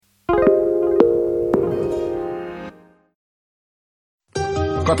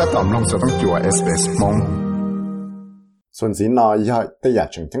ก็ถ้าตอมลงจะต้องจั่ว SBS มงส่วนสีนอยแต่อยาก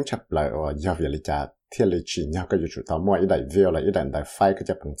จึงจังฉับเลยว่ายอเวลิจาเที่ยลิจีนยก็อยู่จุดต่อมั่วอีได้วิวเลยอีได้ไฟก็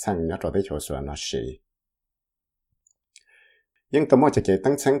จะเป็นช่างยอตัวได้โชว์ส่วนนอชียังตัวมั่วจะเกิด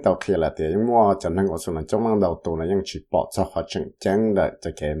ตั้งชั้นตัวเคลียร์ละแต่ยังมั่วจะนั่งอสุนันจ้องนั่งดาวตัวนะยังจีปอดจะขอจึงจังเลยจะ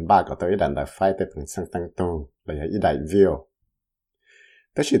เกิดบ้าก็ตัวอีได้ไฟแต่เป็นช่างตั้งตัวเลยอีได้วิว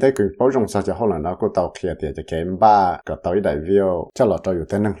แต่ชีได้กึ่งป้องจงซาจะห้องหลังเราก็ตัวเคลียร์แต่จะเกมบ้าก็ตัวอีได้วิวจะหลอดตัวอยู่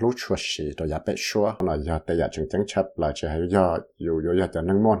แต่นั่งรู้ชัวชีตัวอยากเป็ดชัวหน่อยอยากแต่อยากจึงจังชับเราจะให้ยออยู่อยากจะ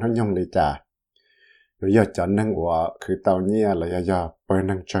นั่งมอนทั้งยงเลยจ้าอยู่อยากจะนั่งว่าคือตัวเนี่ยเลยอยากเปิด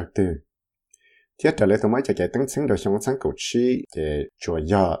นั่งใจตื่นเทียบแต่เลยทำไมจะเกิดตั้งชั้นโดยช่องชั้นกุชีจะชัว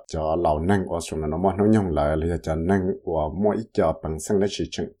ยอจะเรานั่งว่าส่วนนั้นมอนทั้งยงเลยจะนั่งว่ามั่วอีจอปังชั้นได้ชี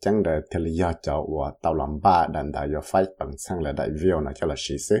จึงจังเดเทลียจะว่าตัวลำบ้าดันได้ยอไฟปังชั้นเลยได้วิวนะจะละ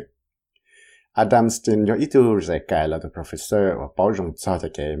ชีสิAdam Stin 有一度在改了的 professor 我保证早就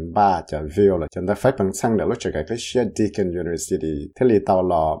给爸就 view 了，现在非本身的录这个些 Deakin University， 这里到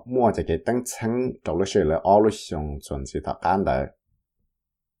了末就给等层到了学了all上准时他干的，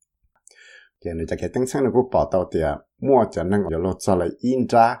现在就给等层的不报道的，末就能有了做了印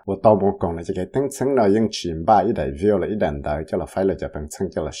扎，我到末讲了就给等层了用钱把一代 view 了一代的，就了非了就本身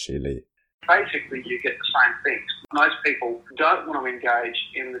就了实力。Basically, you get the same things. Most people don't want to engage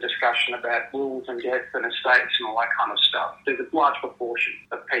in the discussion about wills and death and estates and all that kind of stuff. There's a large proportion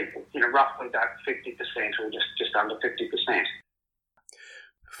of people, roughly about 50% or just under 50%.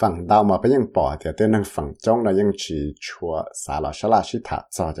 ฝั่งดาวมาไปยังปอแต่เต้นนั่งฝั่งจ้องเรายังชีชัวสาลาชลาชิถา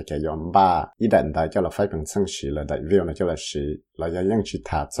จอจะแกยอมบ้าอีดันได้เจ้าเราไฟเป็นซึ่งชีเราได้วิวนะเจ้าเราชีเรายังชี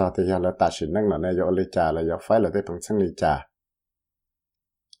ถาจอแต่ยาเราตาชีนั่งเราเนี่ยยอลิจาเรายอไฟเราได้เป็นซึ่งลิจา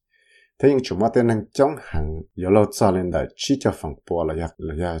ถ้ายังจุดมาเต้นนั่งจ้องหังยอเราจอเล่นได้ชี้เจ้าฝั่งปัวเราอยาก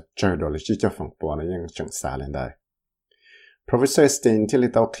เจอโดยชี้เจ้าฝั่งปัวเรายังจังสาเล่นได้ Professor Stein ที่เรา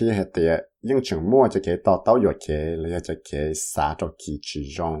ต้องเคลียร์เหตุยังจังมั่วจะเกี่ยต่อเต้าหยดเกี่ยเราจะเกี่ยสาตัวกี่จี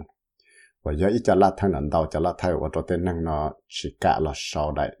จงว่าอย่าอีจะละทางนั้นเราจะละทางว่าตัวเต้นนั่งเนาะชิกะเราชาว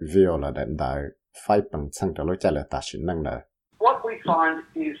ได้วิวเราได้ไฟปังช่างจะรู้ใจเราตัดสินนั่งได้What we find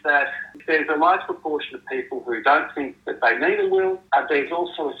is that there's a large proportion of people who don't think that they need a will. There's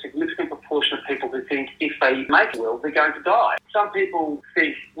also a significant proportion of people who think if they make a will, they're going to die. Some people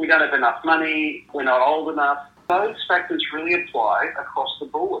think we don't have enough money, we're not old enough. Those factors really apply across the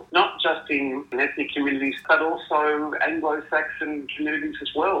board, not just in ethnic communities, but also Anglo-Saxon communities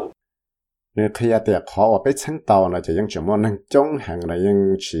as well. เนี่ยที่อยากจะขอว่าไปชั้นต่อเราจะยังจะมั่วนั่งจ้องหังเรายัง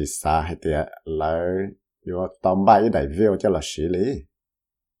ชีสาให้เดียแล้วอยู่ตอมใบได้วิวจะละสีเลย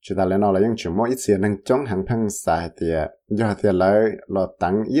จุดนั้นเรายังจุดมั่วอีเสียนั่งจ้องหังพังสายเดียยอดเดียเลยเรา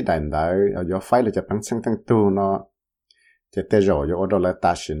ตั้งอีได้ได้เอายอไฟเราจะพังซึ่งทั้งตัวเนาะจะเตะโจอยู่อดเลยต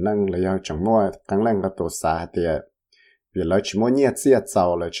าสินั่งเลยยังจุดมั่วกังแรงกับตัวสายเดียเวลาจุดมั่วเนี่ยเสียเจ้า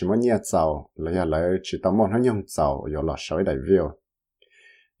เลยจุดมั่วเนี่ยเจ้าเลยเลยจุดตอมมั่วทั้งยงเจ้าอยู่หล่อสวยได้วิว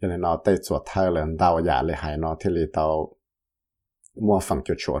ยังเราเตะจวดไทยเลยดาวใหญ่เลยหายเนาะที่เราตัวมั่วฝั่ง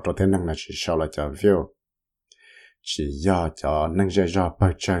จุดชัวตัวเท่านั้นนะชิชเราจะวิวchỉ do cho nâng dây do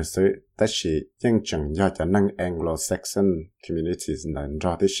bao trời sự tất chỉ nhưng chẳng do cho nâng Anglo-Saxon communities nên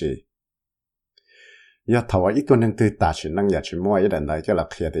do tất chỉ do thầu ít tuần nâng tư ta chỉ nâng giả chỉ mua ít đàn đấy cho là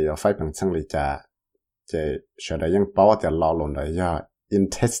khi thì phải bằng sang lý trả chỉ sợ đấy nhưng bảo thì lo lộn đấy do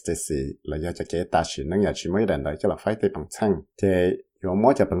intestacy là do cho cái ta chỉ nâng giả chỉ mua ít đàn đấy cho là phải tới bằng sang thì do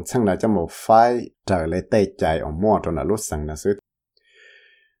mua cho bằng sang là cho một phải trở lại tay chạy ở mua cho là lúc sang là sự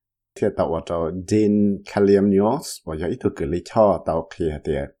ที่ตัวเราดินคาเลียมนิวส์ว่าอย่างอีตัวคือลิชอตัวเคลียร์เ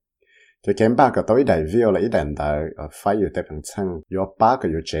ดียจะเก็บบ้ากับตัวอีได้วิวและอีดันได้ไฟอยู่แต่เพียงช่างยอบ้าก็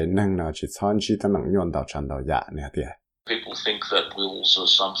อยู่เจนึงเนาะจิตซ้อนจิตตั้งย้อนดาวชันดาวยาเนี่ยเดีย People think that wills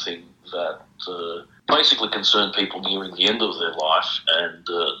are something that basically concern people nearing the end of their life, and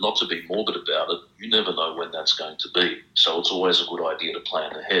not to be morbid about it, you never know when that's going to be. So it's always a good idea to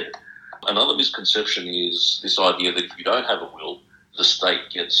plan ahead. Another misconception is this idea that if you don't have a will, the state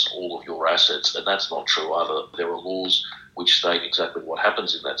gets all of your assets, and that's not true either. There are laws which state exactly what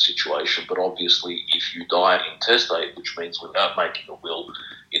happens in that situation, but obviously if you die intestate, which means without making a will,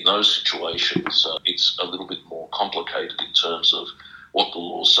 in those situations it's a little bit more complicated in terms of what the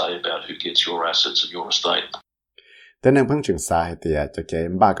laws say about who gets your assets and your estate. แต่ในพังจึงสาเหตุจะเก็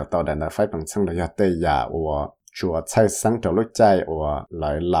บบ้ากับตัวดันไฟปังช่างระยะเตยาว่าจัวใช้สังจะรู้ใจว่าไหล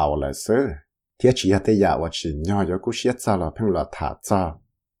เหล่าไหลซื้อที่chỉให้ยาว่าchỉย่อยกูเสียใจละเพิ่งละถาจ้า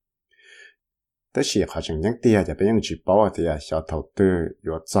แต่chỉเขาจึงยังเตี้ยจะไปยังจีป้อที่ชาว头ตื้อ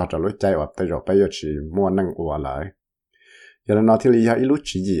ยู่จ้าจะรู้ใจว่าแต่เราไปอยู่จีมัวนั่งอัวเลยอย่างนั้นที่ลียาอีลุ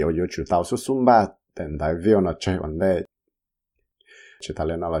จีอยู่จุดดาวซุ่มบ้าแต่ได้วิวน่ะใจวันได้ chỉ ta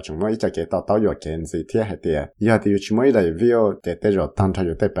lên nó là chúng mới cho cái tao yếu kiện gì thế hay tiệt giờ thì chúng mới đại view cái tới rồi tăng thay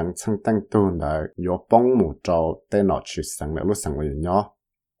tới bằng sang tăng tu là yếu bóng một trâu tới nó chỉ sang là lúc sang với nhau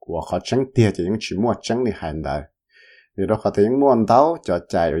của họ tránh tiệt chỉ những chỉ mua tránh đi hành đại vì đó họ thấy những mua tàu cho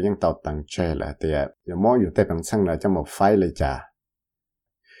chạy rồi những tàu tăng chơi là tiệt giờ mua yếu tới bằng sang là cho một file lấy trả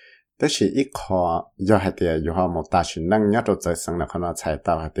แต่สิอีกข้อยอให้เตียอยู่หอหมกตาชินั่งยอดใจสังนักขณะใช้ต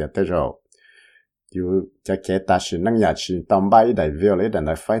าให้เตียแต่เราอยู่จะเกตาชินั่งอยากชิตอมใบได้เวลเลยแต่ไ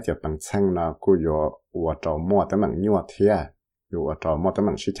ด้ไฟจะปังช่างนะกูอยู่วัวจอมัวแต่มันยัวเทียอยู่วัวจอมัวแต่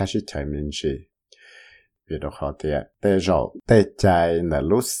มันชิชาชิเฉยมินชีvì đó họเตียแต่เราแต่ใจใน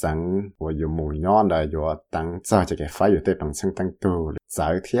รู้สังว่าอยู่หมู่ย้อนได้อยู่ตั้งใจจะเก็บไฟอยู่แต่ปังช่างตั้งตัวใจ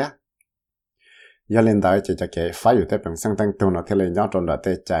เทียgiờ lên đó chỉ cho cái pháอยู่แต่เป็นสังตั้งตัวนะที่เลยย้อนจนเราเต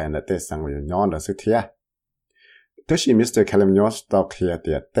ะใจนะเตะสังอยู่ย้อนเราสุดที่ตัวชีมิสเตอร์แคลมย้อนสต็อกเฮียเต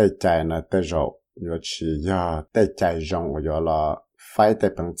ะเตะใจนะเตะโจอยู่ชีย่อเตะใจจงอยู่ละไฟแต่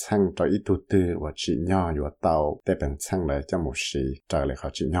เป็นสังตัวอีตัวตื้อว่าชีย่ออยู่เตาแต่เป็นสังเลยจะหมดชีใจเลยเขา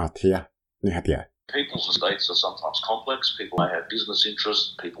ชีย่อเทียนี่ฮะเทีย People's estates are sometimes complex. People may have business interests.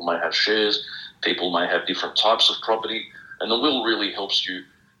 People may have shares. People may have different types of property, and the will really helps you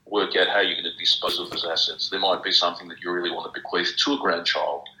work out how you're going to dispose of those assets. There might be something that you really want to bequeath to a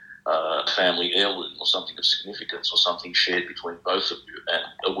grandchild, family heirloom, or something of significance, or something shared between both of you, and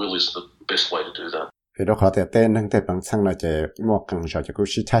a will is the best way to do that. Vì đó họ tên năng tên bằng sang là chỉ mua cần cho cô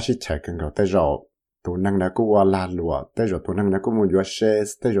sĩ cha sĩ chạy cần gọi tới rồi tụ năng là cô qua la lụa tới rồi tụ năng là cô mua US shares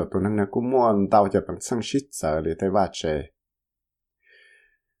tới rồi tụ năng là cô mua tàu cho bằng sang sĩ chạy để tới vắt chơi.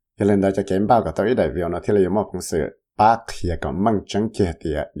 Cho nên đó cho kém bao cả tới đại biểu nó thì là mua bằng sự bác hiện có mong chẳng kia thì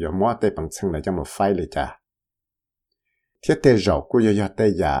có mua tới bằng sang là cho một file để trả. Thiết tế rổ của yo tế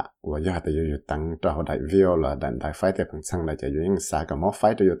giả và yo tế yo tăng cho họ đại biểu là đàn đại file tới bằng sang là cho yo những xã có mua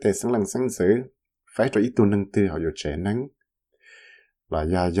file cho yo tế sáng lăng sáng xử file cho ít tu nâng tư họ yo trẻ nâng là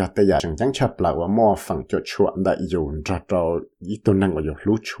yo tế giả chẳng chẳng chấp lại và mua phần cho chuộng đại dùng cho ít tu nâng và yo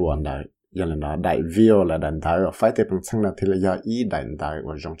lú chuộng đại giờ là nó đại biểu là đàn đại và file tới bằng sang là thì là yo ý đàn đại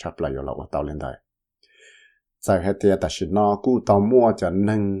và trong chấp lại yo là và tao lên đại. Tại hệ tiệt tại nó cú tao mua cho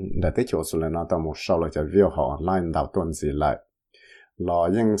nâng để tới chỗ số là nó tao một sau là cho video họ online đào tuần gì lại lo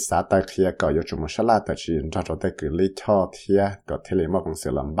những xã tại kia có yêu chúng một số là tại chỉ cho cho tới cứ lý cho thiệt có thể lấy một công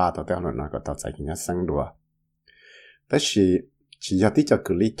sự làm ba tao theo nó có tao giải kinh sang đùa tại chỉ cho tí cho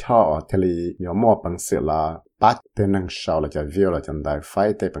cứ lý cho thì lấy nhiều mua bằng sự là bắt tên nâng sau là cho video là chân đại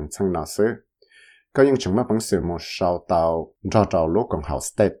phải tới bằng sang nó xứ có những chúng mà bằng sự một sau tao cho lúc còn học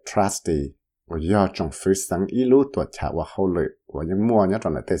state trustee và do trong phía sáng ý lúc tuổi trả và hậu lợi của những mua nhớ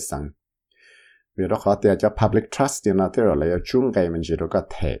trong lại tết sáng vì đó khó tiền cho public trust thì nó thế rồi là chung cái mình chỉ được có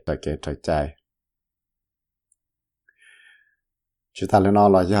thể tại cái trái trái chỉ ta lên nó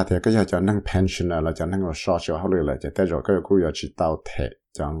là giờ thì cái giờ cho nâng pensioner là cho nâng là so cho hậu lợi là cho thế rồi cái cũng giờ chỉ tao thể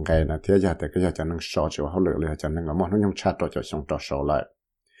cho cái là thế giờ thì cái giờ cho nâng so cho hậu lợi là cho nâng ở món nó nhung chat cho xong cho số lại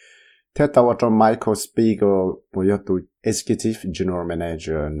thế tao cho Michael Spiegel bây giờ tu Executive General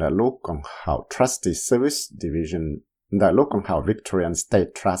Manager là lúc còn học Trustee Service Division là lúc còn học Victorian State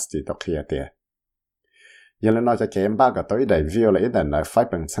Trustee đó kia tiệt giờ lên nói cho kém ba cái tới đại biểu là ít là phải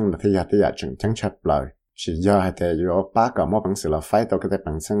bằng sang là thế giờ chẳng chẳng chấp lời chỉ giờ hay thế giờ ba cái mỗi bằng sự là phải tao cái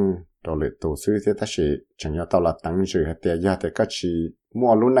bằng sang đồ lệ tổ sư thế ta chỉ chẳng nhớ tao là tăng chữ hay thế giờ thì cái chỉ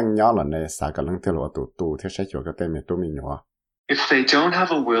mua luôn năng nhớ là này sao cái năng thế là tụ thế sẽ cho cái tên mình tụ mình nhỏ. If they don't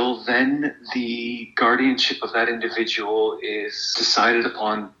have a will, then the guardianship of that individual is decided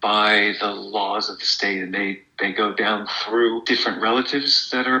upon by the laws of the state, and they go down through different relatives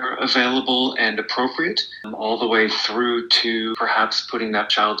that are available and appropriate, all the way through to perhaps putting that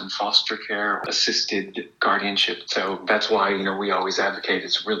child in foster care, assisted guardianship. So that's why, we always advocate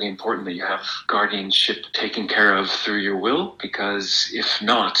it's really important that you have guardianship taken care of through your will, because if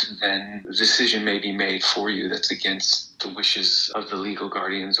not, then a decision may be made for you that's against the wishes of the legal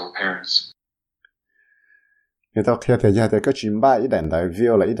guardians or parents. Người ta theo thời gian thì có chuyện ba ý đàn đại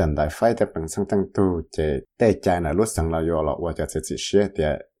view là ý đàn đại phải theo bằng sang tăng tu chế tê chạy là lúc sang là do là và cho chỉ xe thì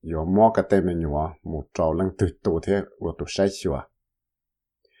do mua cái tên mình nhỏ một trâu lăng từ tu thế và tu sai xíu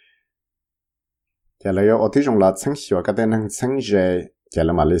thì là do ở tí trong là sáng xíu cái tên năng sáng dễ thì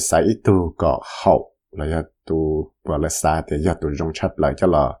là mà lấy sai ít tu có hậu là do tu và lấy sai thì do tu dùng chấp lại cho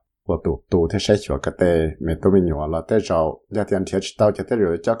là và tu thế sai xíu cái tên mình nhỏ là tên rồi do thì anh thiệt tao cho tên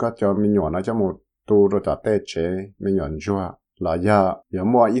rồi cho mình nhỏ nó cho một tu rồi cho tê chế mình nhận chua là giờ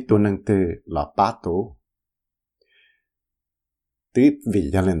mua ít tu nâng tư là ba tu tiếp vì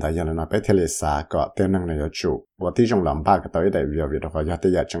giờ lên tại giờ là nó bé theo lệ xã có tên nâng này cho chủ và tí trong làm ba cái tới đại biểu việc đó phải giờ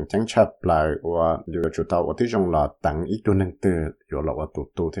tới giờ chẳng chẳng chấp lại và giờ chủ tàu và tí trong là tặng ít tu nâng tư rồi là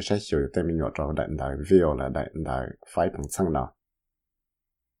tu thế sẽ chịu tên mình nhận cho đại biểu là đại phải bằng xăng nào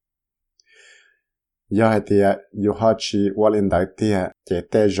do hai tia yêu họ chỉ qua lên đại tia chế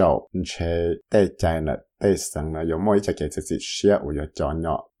tê rau chế tê chạy nè tê sừng nè yêu mỗi chế chế chỉ xia u yêu cho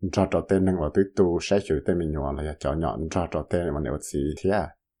nhỏ cho tê nâng vào tới tu sẽ chịu tê mình nhỏ là cho nhỏ cho tê mà nếu gì thế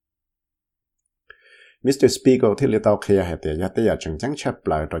Mr. Spiegel thì liệu tao kia hai tia tia chừng chẳng chấp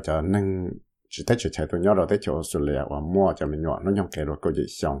lại rồi cho nâng chỉ thấy chạy tôi nhỏ rồi tới chỗ Australia và mua cho mình nhỏ nó nhông kể rồi có gì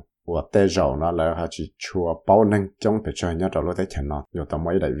xong và tê rau nó là họ chỉ chua bao nâng trong phải chơi nhỏ rồi tới chân nó yêu tao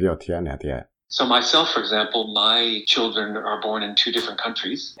mấy đại biểu thế này tia So myself, for example, my children are born in 2 different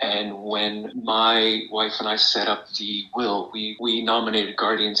countries. And when my wife and I set up the will, we nominated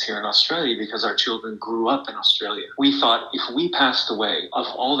guardians here in Australia because our children grew up in Australia. We thought if we passed away, of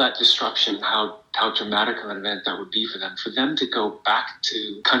all that disruption, how dramatic of an event that would be for them to go back to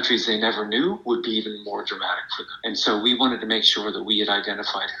countries they never knew would be even more dramatic for them. And so we wanted to make sure that we had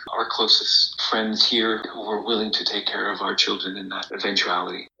identified our closest friends here who were willing to take care of our children in that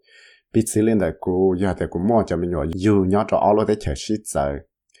eventuality. bị xử lý đại cụ giờ thì cũng mua cho mình nhỏ dù nhỏ cho alo để chờ shit giờ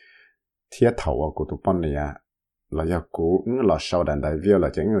thiết thầu của tụi bọn này là giờ cụ là sau đàn đại viên là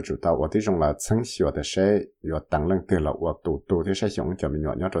chính là chủ tàu ở tí trong là sáng sửa để sẽ giờ tăng lên từ là ở tụ thì sẽ dùng cho mình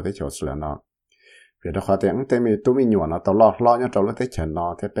nhỏ cho để chờ xử lý nó vì đó khó tiếng tên mình tụi mình nhỏ nó tao lo nhỏ cho nó để chờ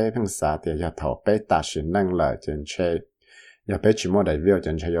nó thế bé phăng xa thì giờ thầu bé ta sử năng là trên xe giờ bé chỉ mua đại viên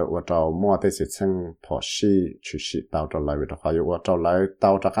trên xe giờ ở trâu mua tới sự sang phò xí chủ sĩ tàu trở lại vì đó khó giờ ở trâu lại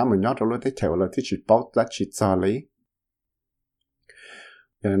tàu cho cả mình nhỏ cho nó để chờ là thì chỉ bao giá trị cho lấy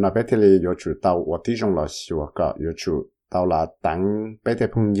cho nên là bé thì là有主到我这种老师我个有主到了当bé的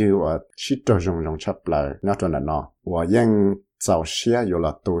朋友我去做种出来那种的呢我应早些有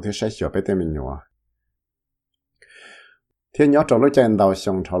了多的些小bé的名啊thế nhớ trong lúc trên tàu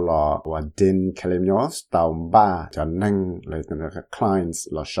xong cho là và din Kalimnos tàu 3 cho nâng lại từ các clients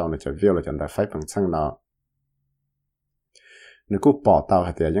là sau này cho view là cho ta phải bằng sang nó nếu cứ bỏ tàu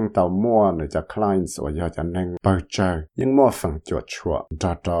hay thì những tàu mua để cho clients và giờ cho nâng bao trời những mua phần chuột chuột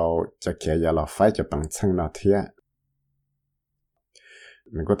cho kia giờ là phải cho bằng sang nó thế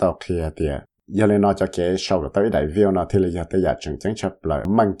mình có tàu kia thì giờ lên nó cho kia sau tới đại view nó thì là giờ tới giờ chừng chừng chấp lại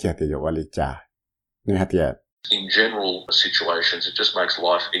mang kia thì giờ ali trả nên hạt tiền In general situations, it just makes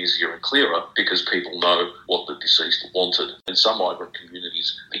life easier and clearer because people know what the deceased wanted. In some migrant communities,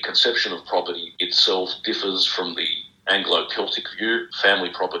 the conception of property itself differs from the Anglo-Celtic view.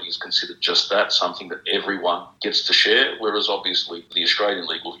 Family property is considered just that, something that everyone gets to share, whereas obviously the Australian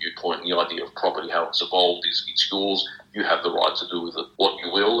legal viewpoint and the idea of property, how it's evolved, is it's yours, you have the right to do with it what you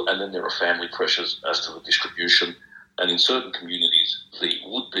will, and then there are family pressures as to the distribution. And in certain communities, the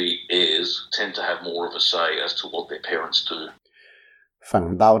would-be heirs tend to have more of a say as to what their parents do.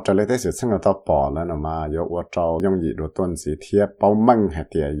 Phần đau trở lại tới sự sinh hoạt bỏ là mà有我找用一路段子贴包梦还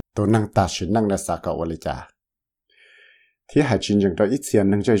点都能大学能的啥个我理解，贴还真正到一次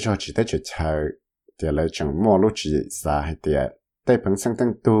能在这只得去chơi，点来整末路只啥还点，但本身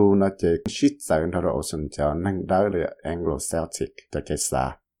等都那这实在那个我son叫能到的 Anglo-Celtic 的个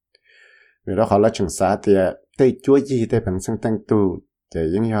啥，vì đó họ là chừng xã thì tây chúa gì tây bằng sân tăng tu thì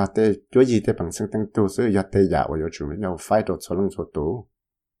những nhà tây chúa gì tây bằng sân tăng tu所以要tây giả và chủ mình nhau phải đồ số lượng số tu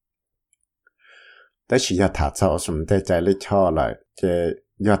tới chỉ要thả cho chúng tây chạy lấy cho lại thì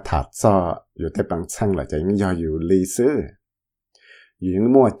要thả choอยู่tây bằng sân lại thì những nhàอยู่lý sư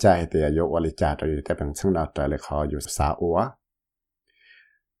những mua chạy thìอยู่ở lý trả rồi tây bằng sân nào trở lại họอยู่xã ủa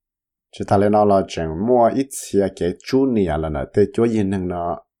chỉ ta lên nó là chừng mua ít xe cái chú nhà là nó tây chúa gì năng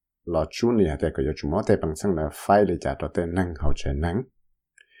nó là chú này thì có chủ mót bằng sang là phải để trả cho tên năng hậu chế năng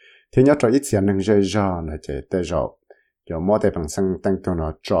thì nhớ cho ít tiền năng rơi ra là chế tê rồi giờ mót bằng sang tăng cho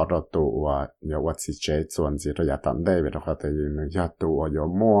nó cho đó tụ và giờ vật gì chế chuẩn gì rồi giờ tận đây về đó có thể nó giờ tụ và giờ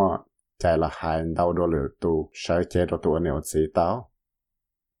mua chạy là hai đầu đô lửa tụ sẽ chế đó tụ nếu gì tao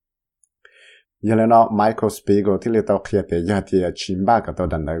giờ là nó Michael Spiegel thì liệu tao kia thì giờ thì chim ba cái tao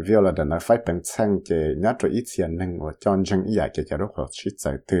đàn đại viêu là đàn đại phải bằng sang chế nhớ cho ít tiền năng và cho chân ý cái cho đó họ chỉ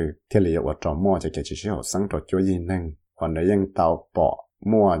giải từ thì liệu ở trong mua cái chỉ họ sáng cho cho gì năng còn nếu những tao bỏ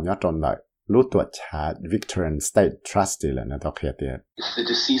mua nhớ trong lại lúc tuổi trả Victorian State Trustee là nó tao kia thì If the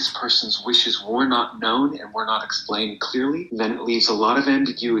deceased person's wishes were not known and were not explained clearly, then it leaves a lot of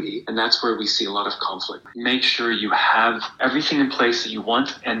ambiguity, and that's where we see a lot of conflict. Make sure you have everything in place that you want,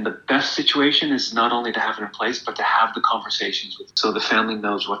 and the best situation is not only to have it in place, but to have the conversations with, so the family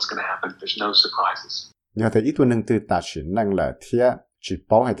knows what's going to happen. There's no surprises. Nhờ thì ít tuổi năng từ ta chỉ năng là thiết chỉ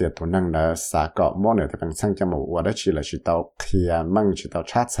bảo hay thì tuổi năng là xã có món này thì bằng sang cho một và đó chỉ là chỉ tao kia mang chỉ tao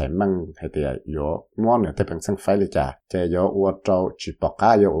chát sai mang hay thì có món này thì bằng sang phải lấy trả thì có ở trong chỉ bảo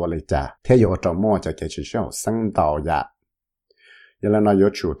cá có ở lấy trả thế ở trong mua cho cái chỉ需要生到呀giờ là nó có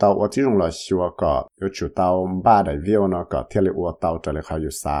chủ tao ở chỉ trong là xưa có chủ tao ba đại view nó có thiết lập ở tao trở lại họ có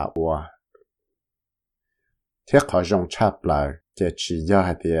xã ở thế khó dùng chắp lại chỉ do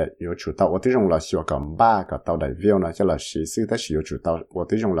hai tiệt yếu chủ tàu ở tí dùng là xíu cầm ba cái tàu đại viêu nó cho là xí sư tới xíu chủ tàu ở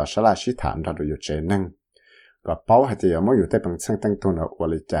tí dùng là sẽ là xí thảm ra được yếu chế năng cái bao hai tiệt mỗi yếu tới bằng sang tăng tuần ở ở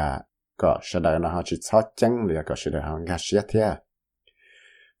lịch trả cái sẽ đại nó họ chỉ xót trắng liền cái sẽ đại họ ngắt xía thế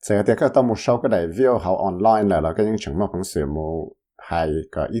giờ thì cái tàu một số cái đại viêu họ online là cái những trường mẫu bằng sửa một hay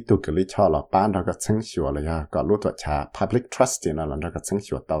cái ít tu cái lý cho là bán ra cái chứng xíu là ya cái lúc tuổi trả public trust nó là cái chứng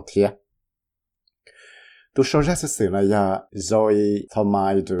xíu tàu thế tu số ra sự là ya rồi thầm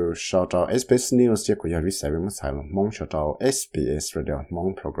mai tu số cho SBS News chỉ có ya research một sai lầm mong số cho SBS Radio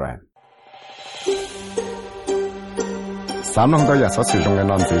mong program 三弄到也所使用嘅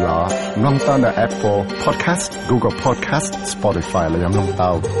軟件啦，弄到嘅 Apple Podcast、Google Podcast、Spotify 嚟飲弄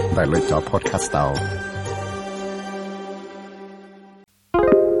到，嚟嚟咗 Podcast 到。